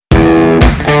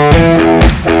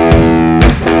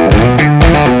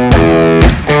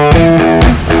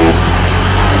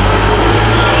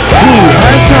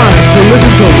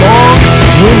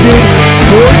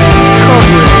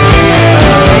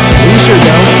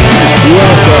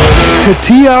to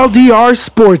TLDR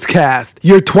Sportscast,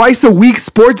 your twice-a-week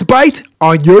sports bite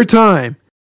on your time.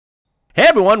 Hey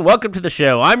everyone, welcome to the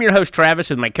show. I'm your host Travis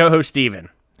with my co-host Steven.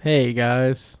 Hey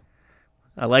guys.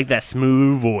 I like that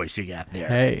smooth voice you got there.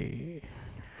 Hey.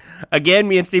 Again,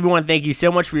 me and Steven want to thank you so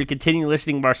much for your continued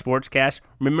listening of our sportscast.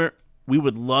 Remember, we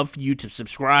would love for you to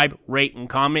subscribe, rate, and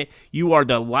comment. You are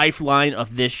the lifeline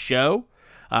of this show.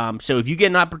 So if you get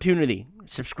an opportunity,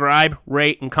 subscribe,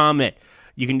 rate, and comment.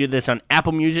 You can do this on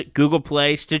Apple Music, Google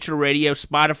Play, Stitcher Radio,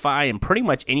 Spotify, and pretty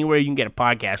much anywhere you can get a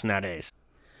podcast nowadays.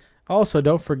 Also,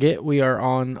 don't forget we are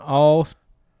on all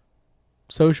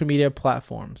social media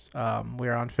platforms.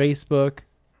 We're on Facebook,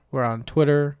 we're on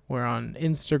Twitter, we're on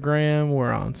Instagram,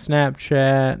 we're on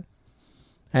Snapchat,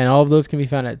 and all of those can be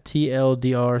found at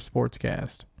TLDR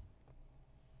Sportscast.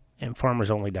 And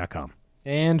FarmersOnly.com.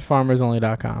 And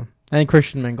FarmersOnly.com. And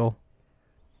Christian Mingle.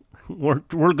 We're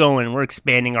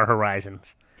expanding our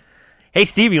horizons. Hey,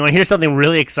 Steve, you want to hear something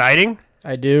really exciting?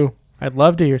 I do. I'd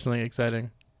love to hear something exciting.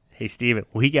 Hey, Steven,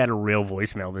 we got a real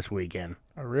voicemail this weekend.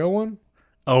 A real one?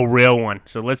 A real one.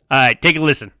 So all right, take a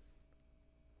listen.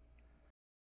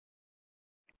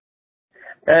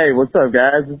 Hey, what's up,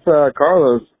 guys? It's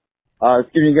Carlos.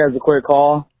 Just giving you guys a quick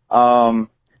call.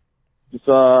 Just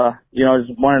wanted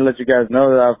to let you guys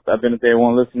know that I've been a day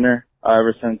one listener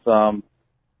ever since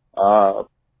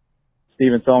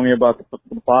Steven told me about the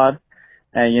pod,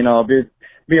 and it'd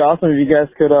be awesome if you guys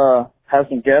could have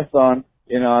some guests on.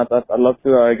 I'd love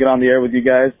to get on the air with you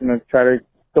guys and try to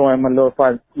throw in my little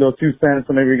 2 cents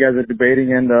whenever you guys are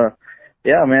debating. And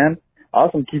yeah, man,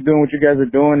 awesome. Keep doing what you guys are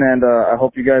doing, and I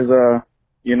hope you guys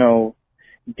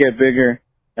get bigger,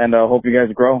 and I hope you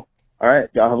guys grow. All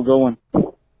right, y'all have a good one.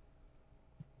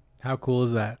 How cool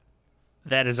is that?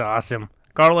 That is awesome.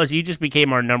 Carlos, you just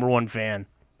became our number one fan.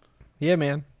 Yeah,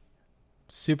 man.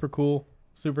 Super cool.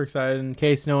 Super excited. In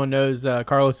case no one knows,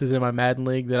 Carlos is in my Madden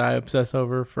League that I obsess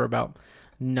over for about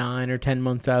 9 or 10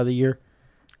 months out of the year.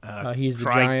 He's the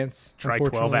Giants. Try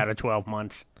 12 out of 12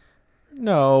 months.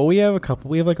 No, we have a couple.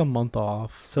 We have like a month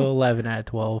off, so 11 out of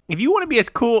 12. If you want to be as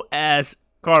cool as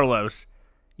Carlos,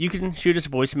 you can shoot us a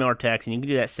voicemail or text, and you can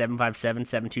do that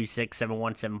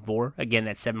 757-726-7174. Again,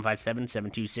 that's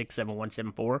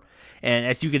 757-726-7174. And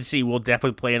as you can see, we'll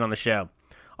definitely play it on the show.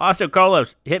 Also,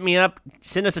 Carlos, hit me up,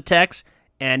 send us a text,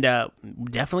 and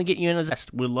definitely get you in as a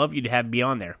guest. We'd love you to have be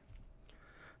on there.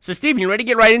 So, Steven, you ready to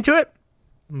get right into it?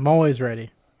 I'm always ready.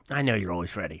 I know you're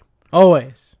always ready.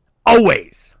 Always.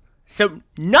 Always. So,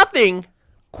 nothing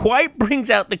quite brings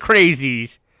out the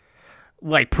crazies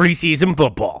like preseason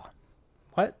football.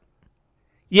 What?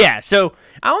 Yeah, so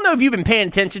I don't know if you've been paying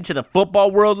attention to the football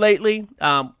world lately.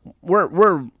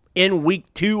 We're in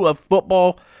week 2 of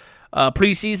football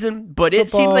preseason, but it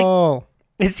seems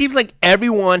like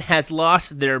everyone has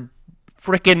lost their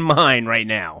freaking mind right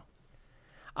now.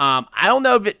 I don't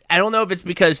know if it's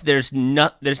because there's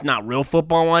not real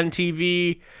football on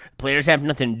TV. Players have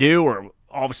nothing to do, or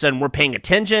all of a sudden we're paying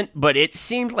attention. But it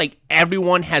seems like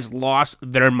everyone has lost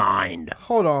their mind.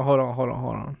 Hold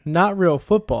on. Not real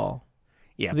football.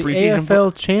 Yeah, the preseason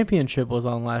AFL championship was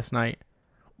on last night.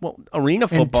 Well, arena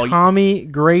football. And Tommy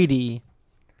Grady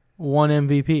won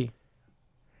MVP.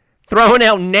 Throwing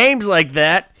out names like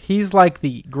that. He's like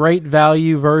the great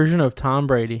value version of Tom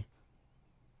Brady.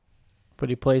 But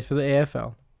he plays for the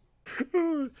AFL.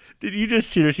 Did you just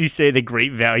seriously say the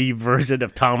great value version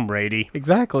of Tom Brady?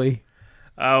 Exactly.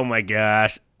 Oh my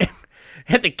gosh.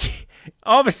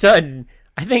 All of a sudden,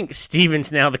 I think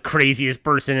Steven's now the craziest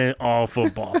person in all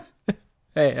football.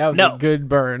 Hey, that was a good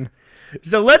burn.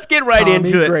 So let's get right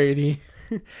into it. Brady.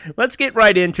 Let's get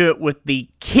right into it with the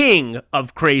king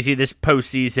of crazy this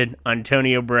postseason,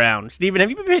 Antonio Brown. Steven, have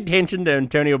you been paying attention to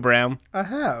Antonio Brown? I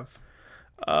have.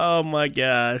 Oh my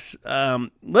gosh.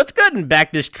 Let's go ahead and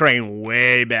back this train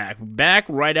way back. Back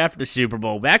right after the Super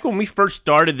Bowl. Back when we first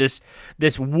started this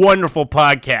wonderful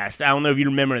podcast. I don't know if you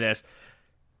remember this.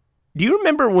 Do you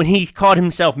remember when he called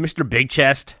himself Mr. Big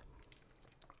Chest?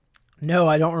 No,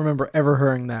 I don't remember ever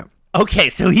hearing that. Okay,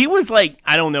 so he was like,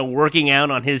 I don't know, working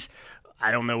out on his,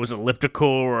 I don't know, was it elliptical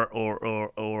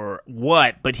or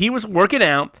what, but he was working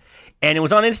out, and it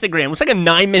was on Instagram. It was like a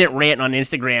 9-minute rant on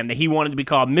Instagram that he wanted to be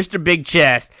called Mr. Big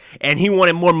Chest, and he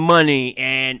wanted more money,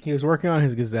 and he was working on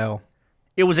his gazelle.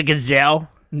 It was a gazelle.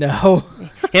 No.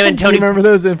 Him and Tony. Do you remember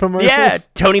those infomercials? Yeah,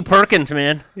 Tony Perkins,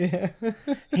 man. Yeah.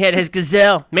 He had his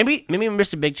gazelle. Maybe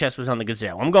Mr. Big Chest was on the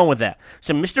gazelle. I'm going with that.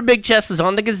 So Mr. Big Chest was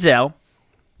on the gazelle.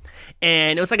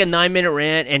 And it was like a 9-minute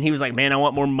rant, and he was like, man, I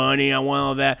want more money, I want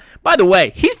all that. By the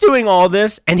way, he's doing all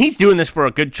this, and he's doing this for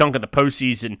a good chunk of the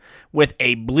postseason with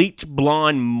a bleach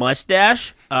blonde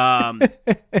mustache.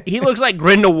 He looks like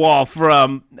Grindelwald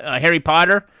from Harry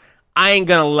Potter. I ain't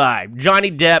gonna lie.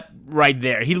 Johnny Depp right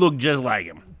there. He looked just like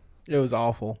him. It was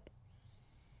awful.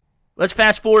 Let's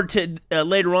fast forward to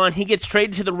later on. He gets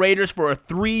traded to the Raiders for a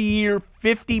 3-year,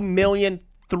 $50 million,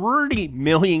 $30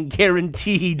 million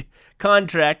guaranteed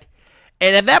contract.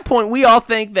 And at that point, we all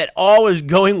think that all is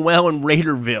going well in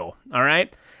Raiderville, all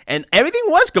right? And everything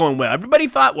was going well. Everybody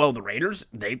thought, well, the Raiders,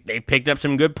 they picked up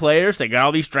some good players. They got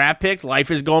all these draft picks. Life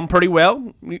is going pretty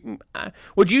well.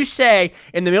 Would you say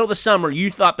in the middle of the summer you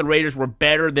thought the Raiders were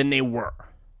better than they were?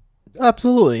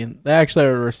 Absolutely. They actually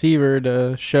have a receiver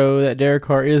to show that Derek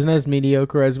Carr isn't as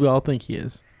mediocre as we all think he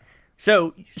is.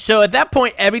 So at that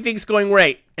point, everything's going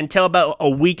great until about a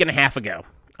week and a half ago,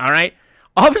 all right?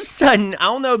 All of a sudden, I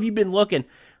don't know if you've been looking,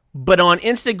 but on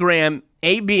Instagram,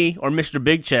 AB, or Mr.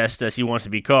 Big Chest, as he wants to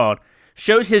be called,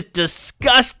 shows his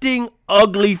disgusting,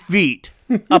 ugly feet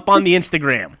up on the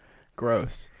Instagram.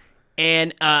 Gross.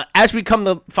 And as we come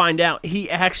to find out, he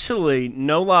actually,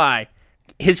 no lie,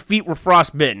 his feet were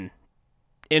frostbitten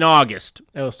in August.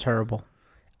 It was terrible.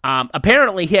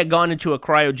 Apparently, he had gone into a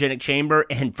cryogenic chamber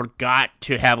and forgot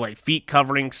to have like feet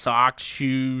covering, socks,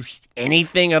 shoes,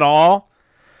 anything at all.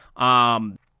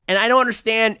 And I don't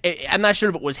understand. I'm not sure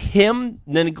if it was him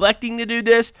neglecting to do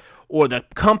this or the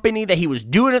company that he was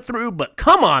doing it through. But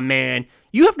come on, man,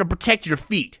 you have to protect your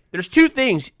feet. There's two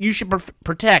things you should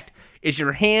protect: is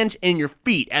your hands and your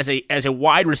feet as a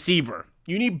wide receiver.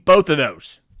 You need both of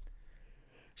those.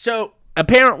 So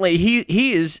apparently,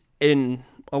 he is in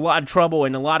a lot of trouble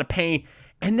and a lot of pain.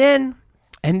 And then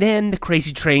the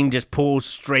crazy train just pulls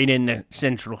straight into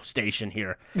Central Station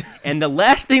here. And the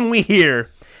last thing we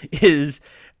hear is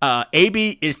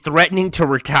AB is threatening to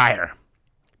retire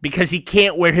because he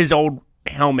can't wear his old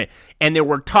helmet. And there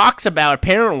were talks about,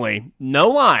 apparently, no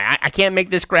lie, I can't make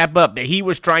this crap up, that he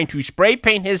was trying to spray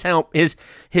paint his helmet.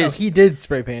 He did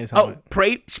spray paint his helmet.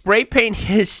 Spray paint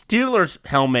his Steelers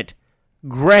helmet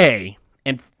gray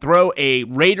and throw a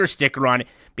Raider sticker on it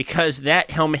because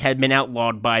that helmet had been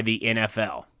outlawed by the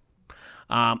NFL.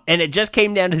 And it just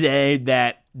came down today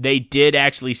that they did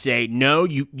actually say, no,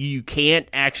 you can't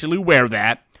actually wear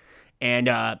that.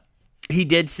 And he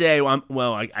did say,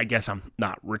 well, I guess I'm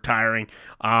not retiring.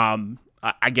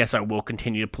 I guess I will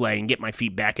continue to play and get my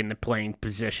feet back in the playing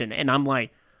position. And I'm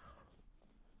like,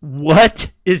 what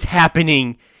is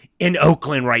happening in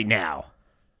Oakland right now?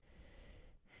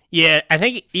 Yeah, I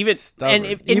think even Stubborn.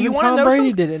 and Even you want to Tom know Brady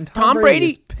something, did it, and Tom Brady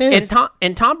is pissed.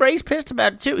 and Tom Brady's pissed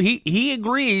about it too. He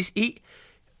agrees.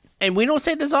 And we don't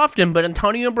say this often, but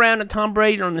Antonio Brown and Tom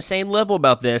Brady are on the same level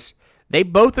about this. They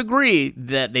both agree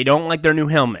that they don't like their new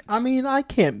helmets. I mean, I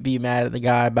can't be mad at the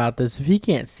guy about this. If he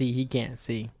can't see, he can't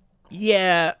see.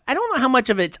 Yeah, I don't know how much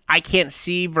of it's I can't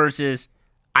see versus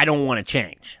I don't want to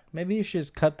change. Maybe you should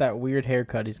just cut that weird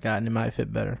haircut he's got and it might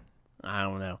fit better. I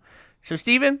don't know. So,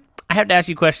 Steven, I have to ask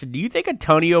you a question. Do you think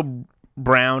Antonio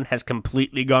Brown has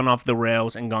completely gone off the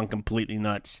rails and gone completely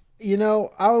nuts? You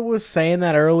know, I was saying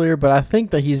that earlier, but I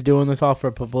think that he's doing this all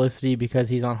for publicity because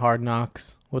he's on Hard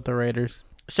Knocks with the Raiders.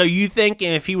 So you think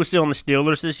if he was still on the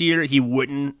Steelers this year, he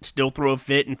wouldn't still throw a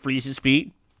fit and freeze his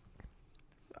feet?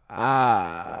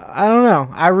 I don't know.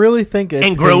 I really think it's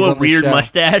and grow a weird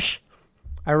mustache?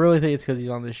 I really think it's because he's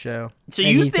on this show. So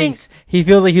and you he think thinks he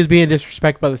feels like he was being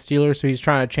disrespected by the Steelers, so he's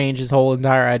trying to change his whole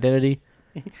entire identity.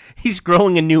 He's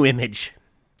growing a new image.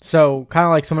 So kind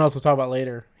of like someone else we'll talk about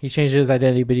later. He changed his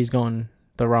identity, but he's going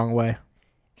the wrong way.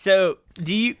 So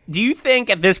do you think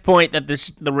at this point that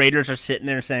the Raiders are sitting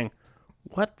there saying,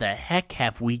 what the heck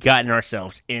have we gotten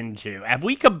ourselves into? Have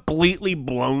we completely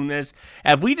blown this?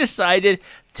 Have we decided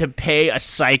to pay a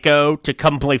psycho to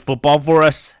come play football for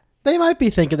us? They might be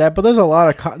thinking that, but there's a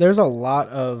lot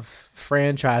of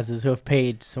franchises who have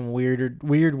paid some weird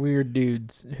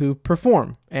dudes who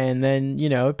perform, and then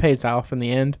it pays off in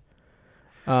the end.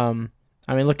 I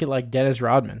mean, look at like Dennis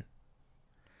Rodman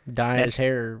dyeing his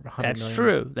hair. That's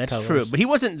true. That's true. But he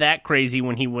wasn't that crazy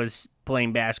when he was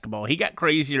playing basketball. He got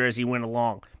crazier as he went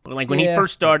along. But like when he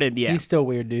first started, he's still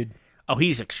weird, dude. Oh,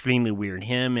 he's extremely weird.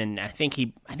 Him and I think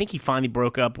he finally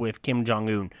broke up with Kim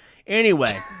Jong-un.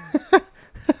 Anyway.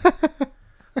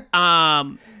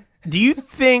 Do you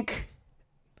think,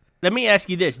 let me ask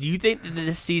you this, do you think that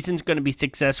this season's going to be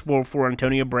successful for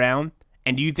Antonio Brown?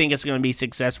 And do you think it's going to be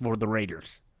successful for the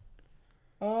Raiders?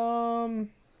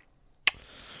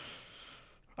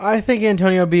 I think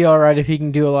Antonio will be all right if he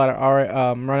can do a lot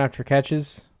of run after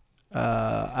catches.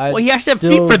 Well, he has to have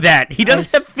feet for that. He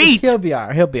doesn't have feet. He'll be all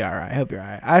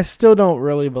right. I still don't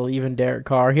really believe in Derek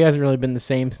Carr. He hasn't really been the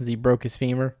same since he broke his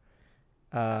femur.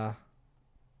 But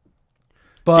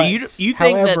so you think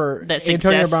however, that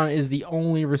Antonio success... Brown is the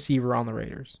only receiver on the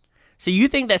Raiders. So you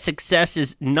think that success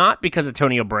is not because of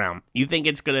Antonio Brown? You think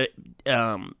it's going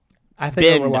to I think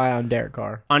they'll rely on Derek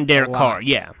Carr. On Derek Carr,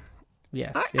 yeah.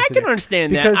 Yes. I can understand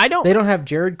because that. They don't have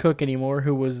Jared Cook anymore,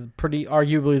 who was pretty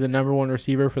arguably the number one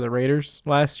receiver for the Raiders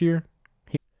last year.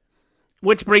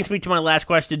 Which brings me to my last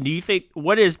question. Do you think,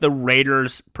 what is the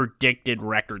Raiders' predicted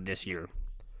record this year?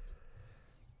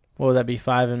 What would that be,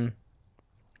 5-11?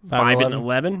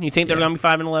 5-11? You think they're going to be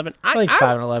 5-11? I think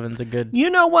 5-11 is a good. You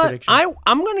know what? prediction.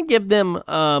 I'm going to give them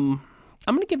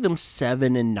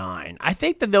 7-9. I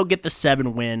think that they'll get the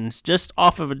 7 wins just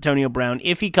off of Antonio Brown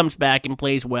if he comes back and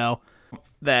plays well.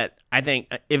 That I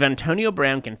think if Antonio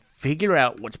Brown can figure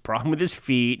out what's problem with his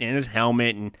feet and his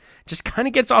helmet and just kind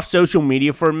of gets off social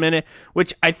media for a minute,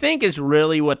 which I think is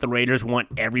really what the Raiders want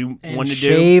everyone to do.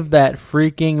 Shave that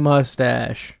freaking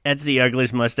mustache. That's the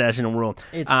ugliest mustache in the world.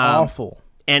 It's awful.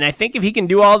 And I think if he can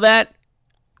do all that,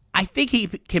 I think he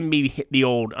can be the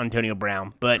old Antonio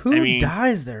Brown. But Who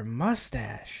dyes their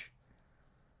mustache?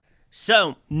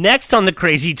 So, next on the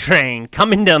crazy train,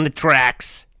 coming down the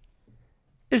tracks,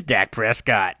 is Dak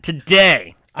Prescott.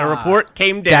 Today, a report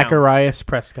came down. Dakarius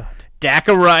Prescott.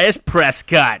 Dakarius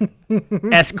Prescott,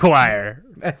 Esquire.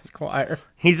 Esquire.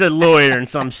 He's a lawyer in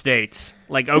some states,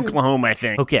 like Oklahoma, I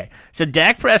think. Okay, so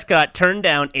Dak Prescott turned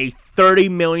down a $30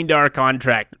 million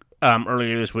contract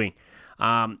earlier this week.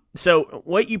 So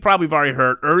what you probably have already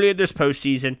heard, earlier this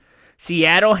postseason,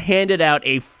 Seattle handed out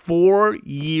a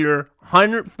 4-year,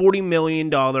 $140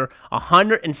 million,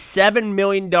 $107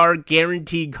 million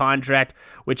guaranteed contract,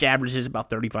 which averages about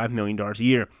 $35 million a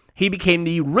year. He became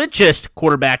the richest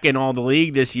quarterback in all the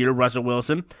league this year, Russell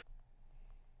Wilson.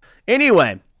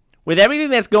 Anyway, with everything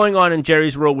that's going on in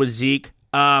Jerry's world with Zeke,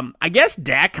 I guess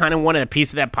Dak kind of wanted a piece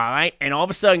of that pie, and all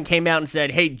of a sudden came out and said,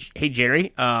 hey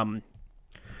Jerry,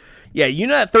 yeah, you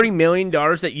know that $30 million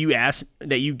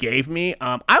that you gave me?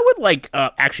 I would like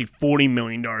actually $40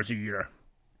 million a year.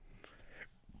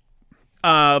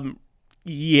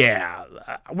 Yeah.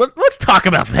 Let's talk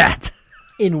about that.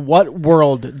 In what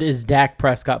world is Dak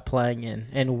Prescott playing in,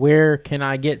 and where can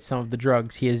I get some of the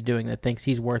drugs he is doing that thinks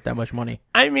he's worth that much money?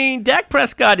 I mean, Dak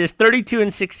Prescott is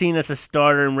 32-16 as a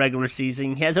starter in regular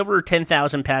season. He has over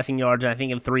 10,000 passing yards, I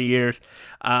think, in 3 years.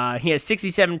 He has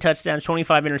 67 touchdowns,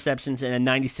 25 interceptions, and a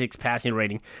 96 passing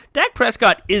rating. Dak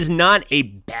Prescott is not a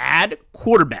bad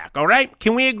quarterback, all right?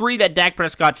 Can we agree that Dak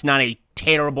Prescott's not a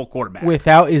terrible quarterback?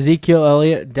 Without Ezekiel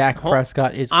Elliott, Dak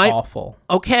Prescott is awful.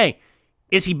 Okay.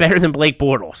 Is he better than Blake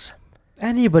Bortles?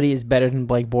 Anybody is better than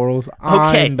Blake Bortles.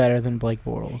 Okay. I'm better than Blake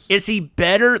Bortles. Is he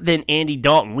better than Andy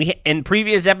Dalton? In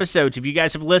previous episodes, if you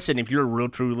guys have listened, if you're a real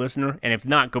true listener, and if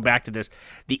not, go back to this.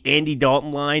 The Andy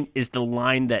Dalton line is the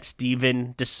line that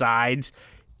Steven decides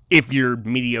if you're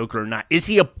mediocre or not. Is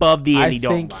he above the Andy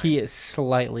Dalton line? I think he is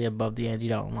slightly above the Andy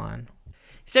Dalton line.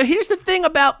 So here's the thing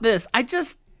about this.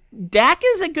 Dak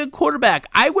is a good quarterback.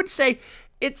 I would say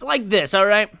it's like this, all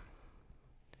right?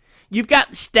 You've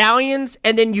got stallions,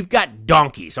 and then you've got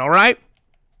donkeys, all right?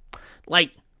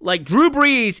 Like Drew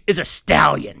Brees is a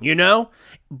stallion, you know?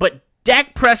 But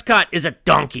Dak Prescott is a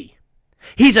donkey.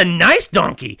 He's a nice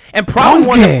donkey, and probably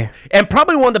one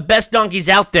of the best donkeys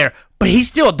out there, but he's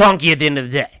still a donkey at the end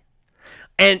of the day.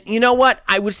 And you know what?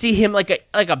 I would see him like a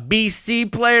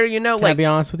BC player, you know? Can I be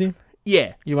honest with you?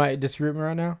 Yeah. You might disagree with me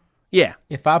right now? Yeah.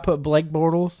 If I put Blake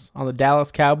Bortles on the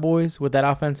Dallas Cowboys with that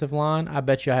offensive line, I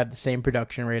bet you I have the same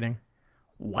production rating.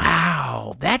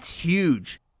 Wow, that's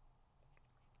huge.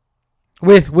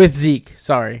 With Zeke.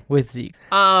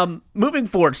 Moving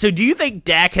forward, so do you think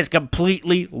Dak has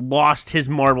completely lost his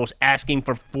marbles asking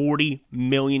for $40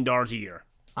 million a year?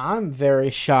 I'm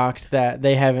very shocked that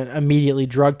they haven't immediately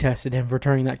drug tested him for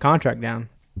turning that contract down.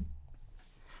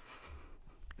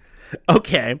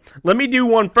 Okay, let me do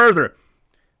one further.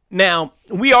 Now,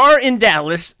 we are in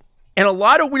Dallas, and a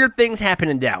lot of weird things happen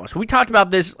in Dallas. We talked about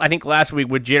this, I think, last week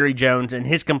with Jerry Jones and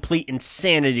his complete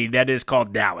insanity that is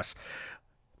called Dallas.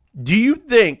 Do you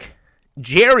think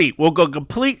Jerry will go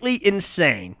completely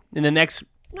insane in the next,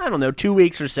 2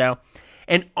 weeks or so,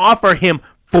 and offer him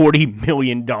 $40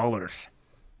 million? I'm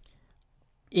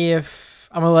going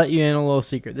to let you in a little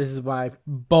secret. This is my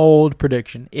bold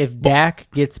prediction. If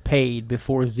Dak gets paid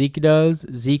before Zeke does,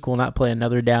 Zeke will not play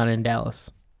another down in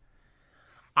Dallas.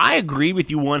 I agree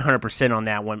with you 100% on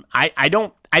that one. I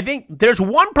think there's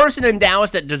one person in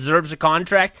Dallas that deserves a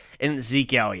contract, and it's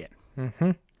Zeke Elliott.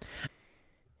 Mm-hmm.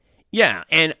 Yeah,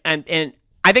 and I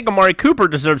think Amari Cooper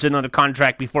deserves another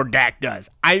contract before Dak does.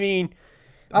 I mean,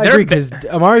 I agree, because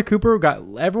Amari Cooper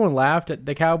everyone laughed at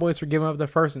the Cowboys for giving up the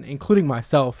first, including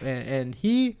myself, and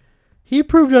he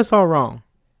proved us all wrong.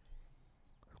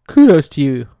 Kudos to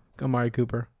you, Amari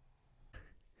Cooper.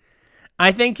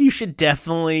 I think you should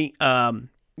definitely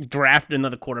draft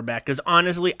another quarterback because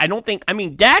honestly,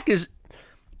 Dak is.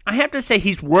 I have to say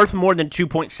he's worth more than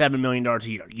 $2.7 million a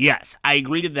year. Yes, I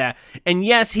agree to that. And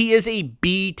yes, he is a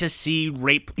B to C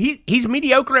rate. He's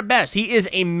mediocre at best. He is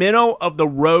a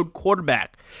middle-of-the-road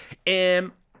quarterback. And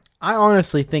I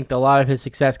honestly think a lot of his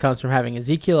success comes from having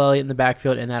Ezekiel Elliott in the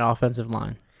backfield and that offensive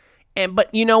line.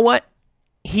 But you know what?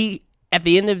 At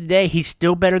the end of the day, he's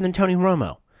still better than Tony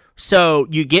Romo. So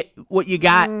you get what you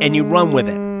got and you run with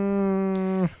it.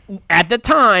 At the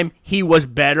time, he was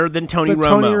better than Tony Romo.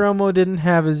 Tony Romo didn't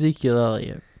have Ezekiel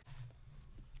Elliott.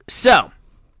 So,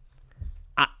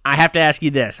 I have to ask you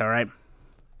this, all right?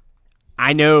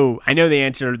 I know the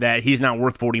answer that he's not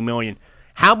worth $40 million.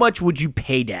 How much would you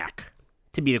pay Dak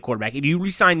to be the quarterback? If you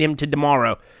re-signed him to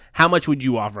tomorrow, how much would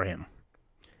you offer him?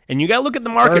 And you got to look at the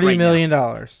market right now. $30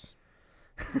 million.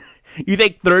 You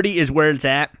think 30 is where it's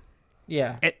at?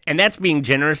 Yeah. And that's being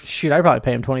generous. Shoot, I'd probably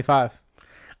pay him 25.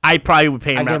 I probably would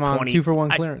pay him I'd about give him 20.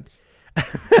 2-for-1 clearance.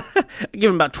 I'd give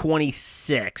him about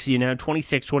 26,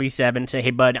 26, 27. Say,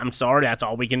 hey, bud, I'm sorry, that's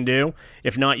all we can do.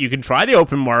 If not, you can try the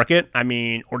open market.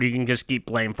 Or you can just keep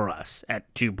playing for us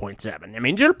at 2.7.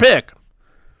 It's your pick.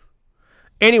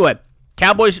 Anyway,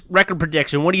 Cowboys record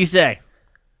prediction. What do you say?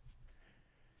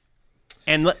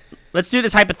 And let's do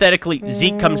this hypothetically.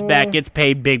 Zeke comes back, gets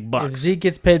paid big bucks. If Zeke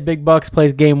gets paid big bucks,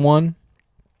 plays game 1,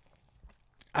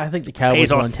 I think the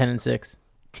Cowboys won 10-6.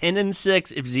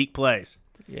 10-6 if Zeke plays.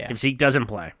 Yeah. If Zeke doesn't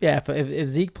play. Yeah, if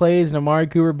Zeke plays and Amari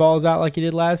Cooper balls out like he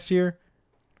did last year,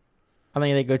 I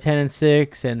think they go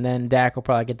 10-6, and then Dak will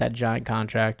probably get that giant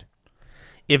contract.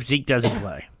 If Zeke doesn't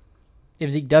play.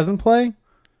 If Zeke doesn't play,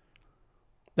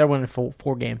 they're winning 4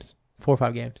 games, 4 or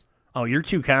 5 games. Oh, you're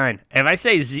too kind. If I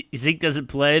say Zeke doesn't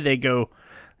play, they go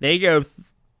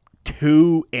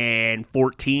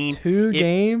 2-14. 2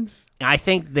 games? I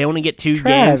think they only get 2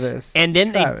 Travis, games. And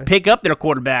then they pick up their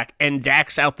quarterback, and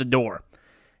Dak's out the door.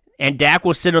 And Dak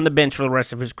will sit on the bench for the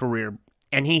rest of his career.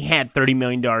 And he had $30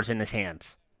 million in his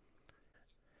hands.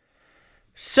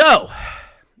 So,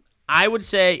 I would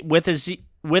say with a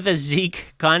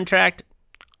Zeke contract,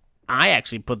 I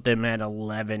actually put them at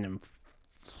 11-5.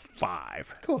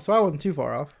 Cool, so I wasn't too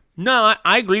far off. No,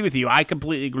 I agree with you. I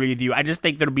completely agree with you. I just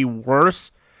think that'll be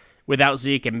worse without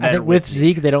Zeke and better I think with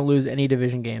Zeke, they don't lose any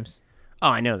division games. Oh,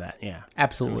 I know that. Yeah,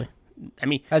 absolutely.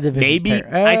 Maybe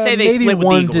I say they split with the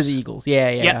one Eagles. to the Eagles.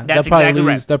 Yeah. That's exactly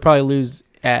right. They'll probably lose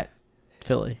at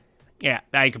Philly. Yeah,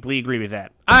 I completely agree with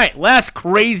that. All right, last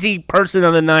crazy person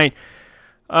of the night.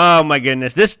 Oh my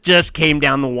goodness, this just came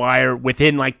down the wire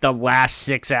within like the last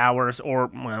 6 hours, or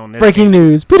breaking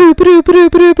news.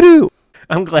 Ba-doo.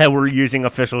 I'm glad we're using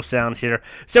official sounds here.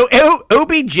 So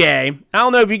OBJ, I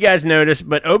don't know if you guys noticed,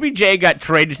 but OBJ got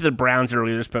traded to the Browns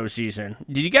earlier this postseason.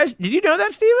 Did you know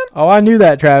that, Steven? Oh, I knew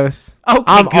that, Travis. Okay,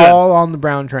 I'm good. all on the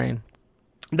Brown train.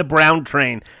 The Brown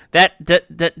train. That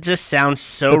just sounds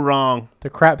so wrong. The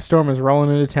crap storm is rolling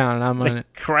into town, and I'm on it.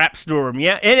 Crap storm,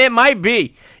 yeah, and it might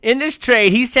be. In this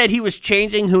trade, he said he was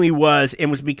changing who he was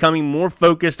and was becoming more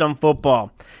focused on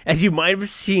football. As you might have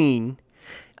seen,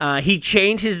 he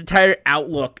changed his entire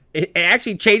outlook. It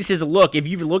actually changed his look. If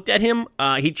you've looked at him,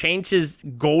 he changed his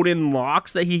golden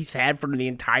locks that he's had for the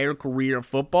entire career of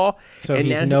football. So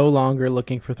he's no longer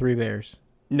looking for 3 bears.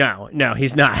 No,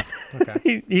 he's not.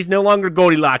 Okay. He's no longer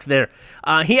Goldilocks there.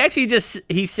 He actually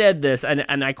he said this,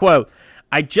 and I quote,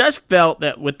 "I just felt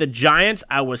that with the Giants,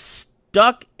 I was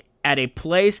stuck at a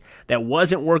place that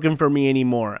wasn't working for me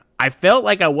anymore. I felt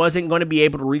like I wasn't going to be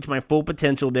able to reach my full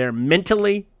potential there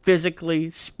mentally, physically,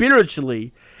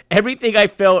 spiritually. Everything I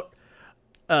felt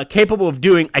capable of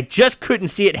doing, I just couldn't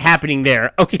see it happening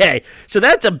there." Okay, so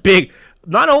that's a big...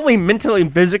 Not only mentally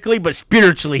and physically, but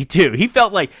spiritually, too. He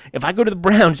felt like, if I go to the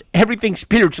Browns, everything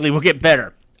spiritually will get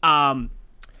better. So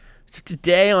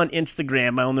today on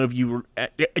Instagram, I don't know if you were...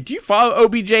 do you follow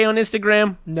OBJ on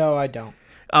Instagram? No, I don't.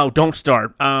 Oh, don't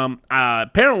start.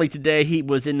 Apparently today he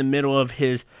was in the middle of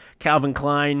his Calvin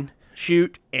Klein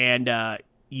shoot, and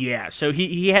so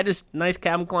he had his nice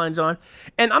Calvin Kleins on,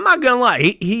 and I'm not gonna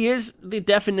lie, he is the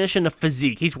definition of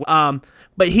physique.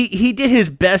 But he did his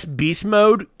best beast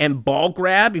mode and ball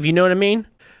grab, if you know what I mean.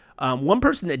 One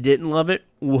person that didn't love it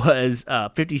was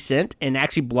 50 Cent, and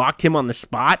actually blocked him on the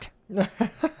spot. I'll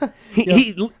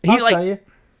tell you,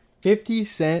 50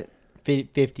 Cent.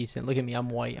 50 Cent. Look at me, I'm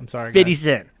white. I'm sorry. 50 guys.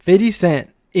 Cent. 50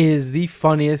 Cent is the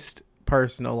funniest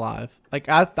person alive. Like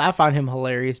I find him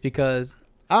hilarious because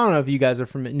I don't know if you guys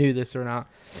knew this or not.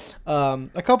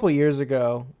 A couple of years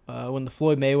ago, when the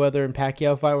Floyd Mayweather and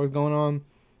Pacquiao fight was going on,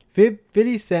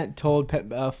 50 Cent told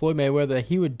Floyd Mayweather that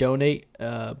he would donate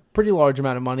a pretty large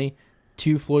amount of money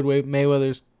to Floyd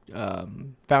Mayweather's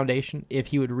Foundation if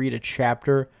he would read a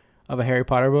chapter of a Harry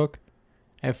Potter book,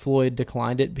 and Floyd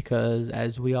declined it because,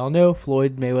 as we all know,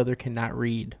 Floyd Mayweather cannot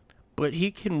read. But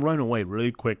he can run away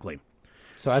really quickly.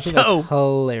 So I think that's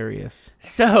hilarious.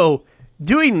 So,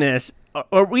 doing this,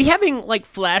 are we having like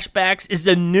flashbacks? Is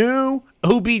the new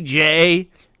OBJ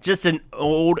just an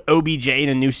old OBJ in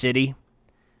a new city?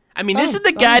 I mean, this is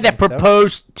the guy that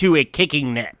proposed to a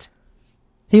kicking net.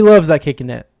 He loves that kicking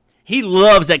net. He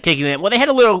loves that kicking net. Well, they had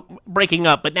a little breaking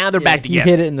up, but now they're back together. He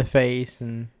hit it in the face,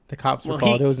 and the cops were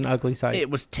called. It was an ugly sight. It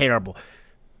was terrible.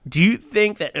 Do you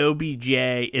think that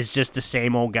OBJ is just the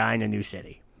same old guy in a new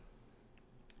city?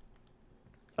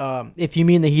 If you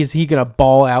mean that he gonna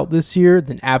ball out this year,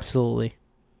 then absolutely.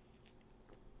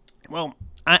 Well,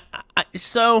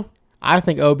 I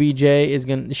think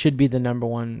OBJ should be the number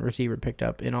one receiver picked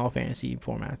up in all fantasy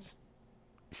formats.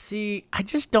 See, I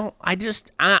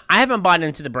haven't bought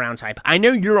into the Browns hype. I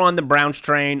know you're on the Browns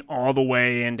train all the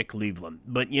way into Cleveland,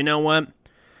 but you know what?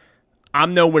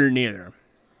 I'm nowhere near.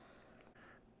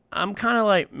 I'm kind of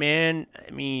like, man,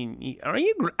 I mean, are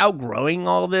you outgrowing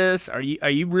all this? Are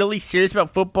you really serious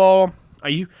about football?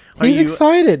 He's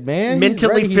excited, man.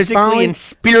 Mentally, physically, and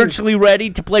spiritually ready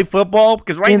to play football?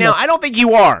 Because right now, I don't think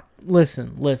you are.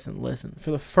 Listen.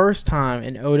 For the first time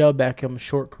in Odell Beckham's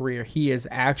short career, he is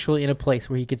actually in a place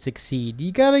where he could succeed.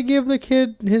 You got to give the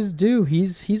kid his due.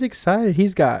 He's excited.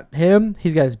 He's got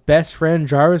his best friend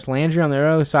Jarvis Landry on the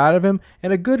other side of him,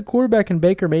 and a good quarterback in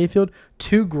Baker Mayfield,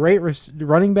 two great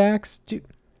running backs,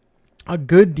 a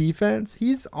good defense.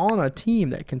 He's on a team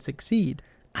that can succeed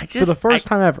for the first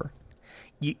time ever.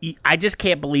 I just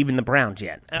can't believe in the Browns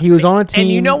yet. He was on a team,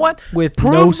 and you know what? With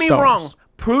Prove no me stars. wrong.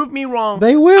 Prove me wrong.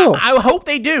 They will. I hope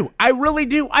they do. I really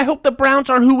do. I hope the Browns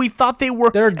are who we thought they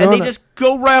were, and they just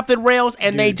go right off the rails,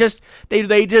 and they just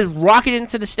rocket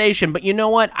into the station. But you know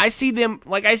what? I see them,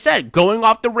 like I said, going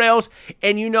off the rails,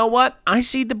 and you know what? I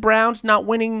see the Browns not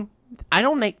winning. I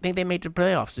don't think they made the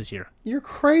playoffs this year. You're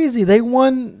crazy. They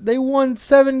won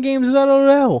 7 games without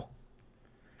Odell.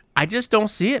 I just don't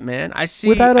see it, man.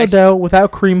 Without Odell,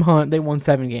 without Kareem Hunt, they won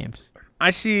 7 games. I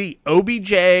see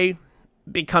OBJ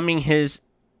becoming his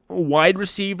wide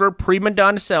receiver prima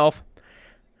donna self,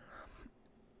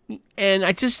 and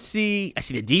I see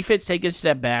the defense taking a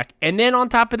step back, and then on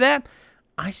top of that,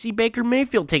 I see Baker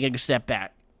Mayfield taking a step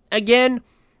back. Again,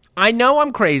 I know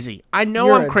I'm crazy. I'm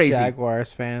crazy. You're a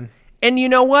Jaguars fan, and you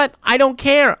know what? I don't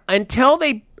care until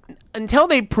they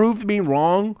prove me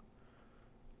wrong.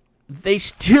 They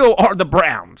still are the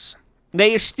Browns.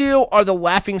 They still are the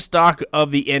laughingstock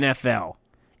of the NFL,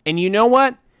 and you know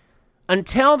what?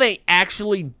 Until they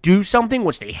actually do something,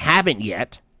 which they haven't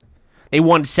yet. They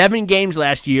won 7 games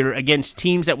last year against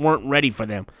teams that weren't ready for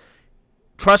them.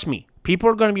 Trust me, people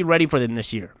are going to be ready for them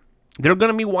this year. They're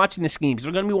going to be watching the schemes.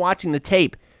 They're going to be watching the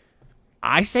tape.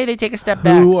 I say they take a step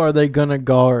back. Who are they going to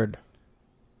guard?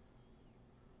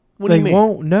 What do you mean? They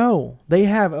won't know. They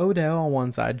have Odell on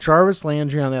one side, Jarvis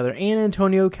Landry on the other, and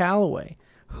Antonio Callaway.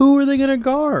 Who are they going to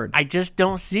guard? I just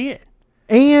don't see it.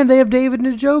 And they have David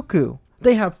Njoku.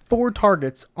 They have 4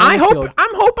 targets on I the hope field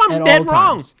I'm dead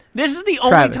wrong. times. This is the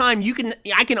only time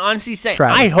I can honestly say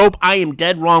I hope I am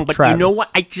dead wrong, but you know what?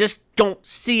 I just don't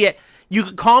see it. You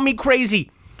can call me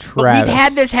crazy. But we've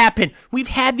had this happen. We've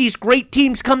had these great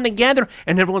teams come together,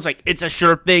 and everyone's like, it's a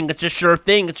sure thing, it's a sure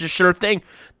thing, it's a sure thing.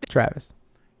 Travis.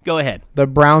 Go ahead. The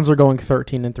Browns are going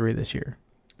 13-3 this year.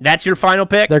 That's your final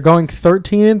pick? They're going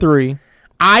 13-3.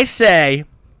 I say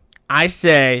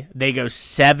they go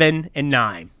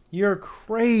 7-9. You're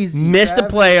crazy. Miss the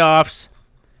playoffs.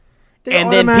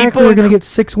 And then people are going to get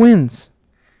 6 wins.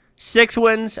 6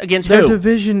 wins against Their who? Their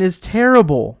division is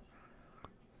terrible.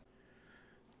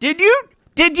 Did you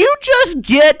just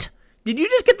get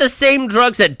the same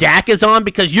drugs that Dak is on?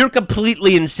 Because you're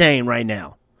completely insane right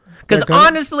now. Because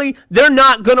honestly, they're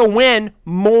not going to win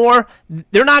more.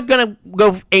 They're not going to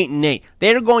go 8-8.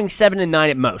 They're going 7-9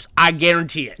 at most. I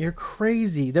guarantee it. You're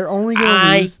crazy. They're only going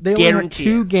to lose. They only have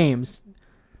 2 games,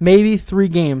 maybe 3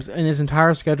 games in this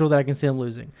entire schedule that I can see them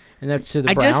losing, and that's to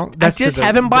the Browns. I just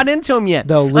haven't bought into them yet.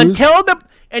 They'll lose.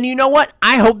 And you know what?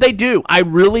 I hope they do. I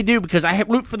really do, because I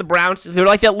root for the Browns. They're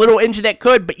like that little engine that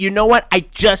could, but you know what? I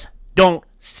just don't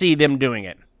see them doing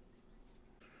it.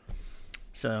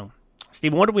 So,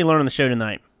 Steve, what did we learn on the show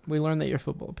tonight? We learned that your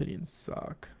football opinions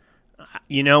suck.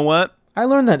 You know what? I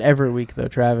learn that every week, though,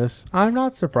 Travis. I'm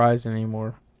not surprised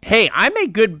anymore. Hey, I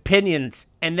make good opinions,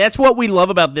 and that's what we love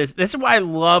about this. This is why I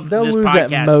love this podcast. They'll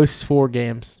lose at most 4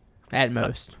 games. At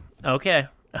most. Okay.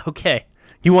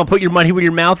 You want to put your money where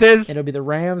your mouth is? It'll be the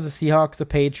Rams, the Seahawks, the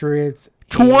Patriots.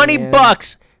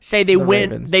 $20 say they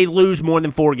win. Ravens. They lose more than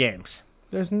 4 games.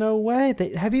 There's no way.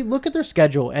 Have you look at their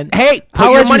schedule and Hey,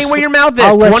 put your money where your mouth is.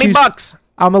 $20.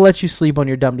 I'm gonna let you sleep on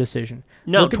your dumb decision.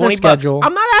 No, look at $20.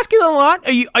 I'm not asking a lot.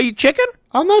 Are you chicken?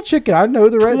 I'm not chicken. I know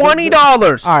the right.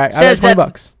 $20. All right, says I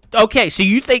got $20. Okay, so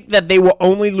you think that they will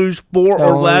only lose 4 They'll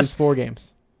or only less? lose 4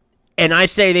 games. And I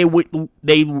say they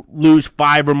lose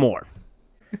 5 or more.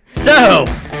 So,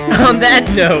 on that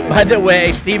note, by the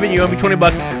way, Steven, you owe me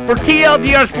 $20. For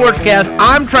TLDR Sportscast,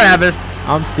 I'm Travis.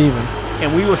 I'm Steven.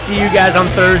 And we will see you guys on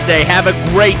Thursday. Have a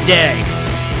great day.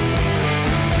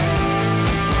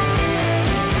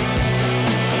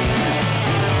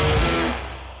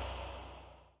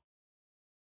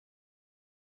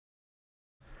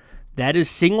 That is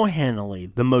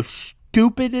single-handedly the most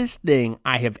stupidest thing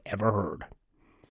I have ever heard.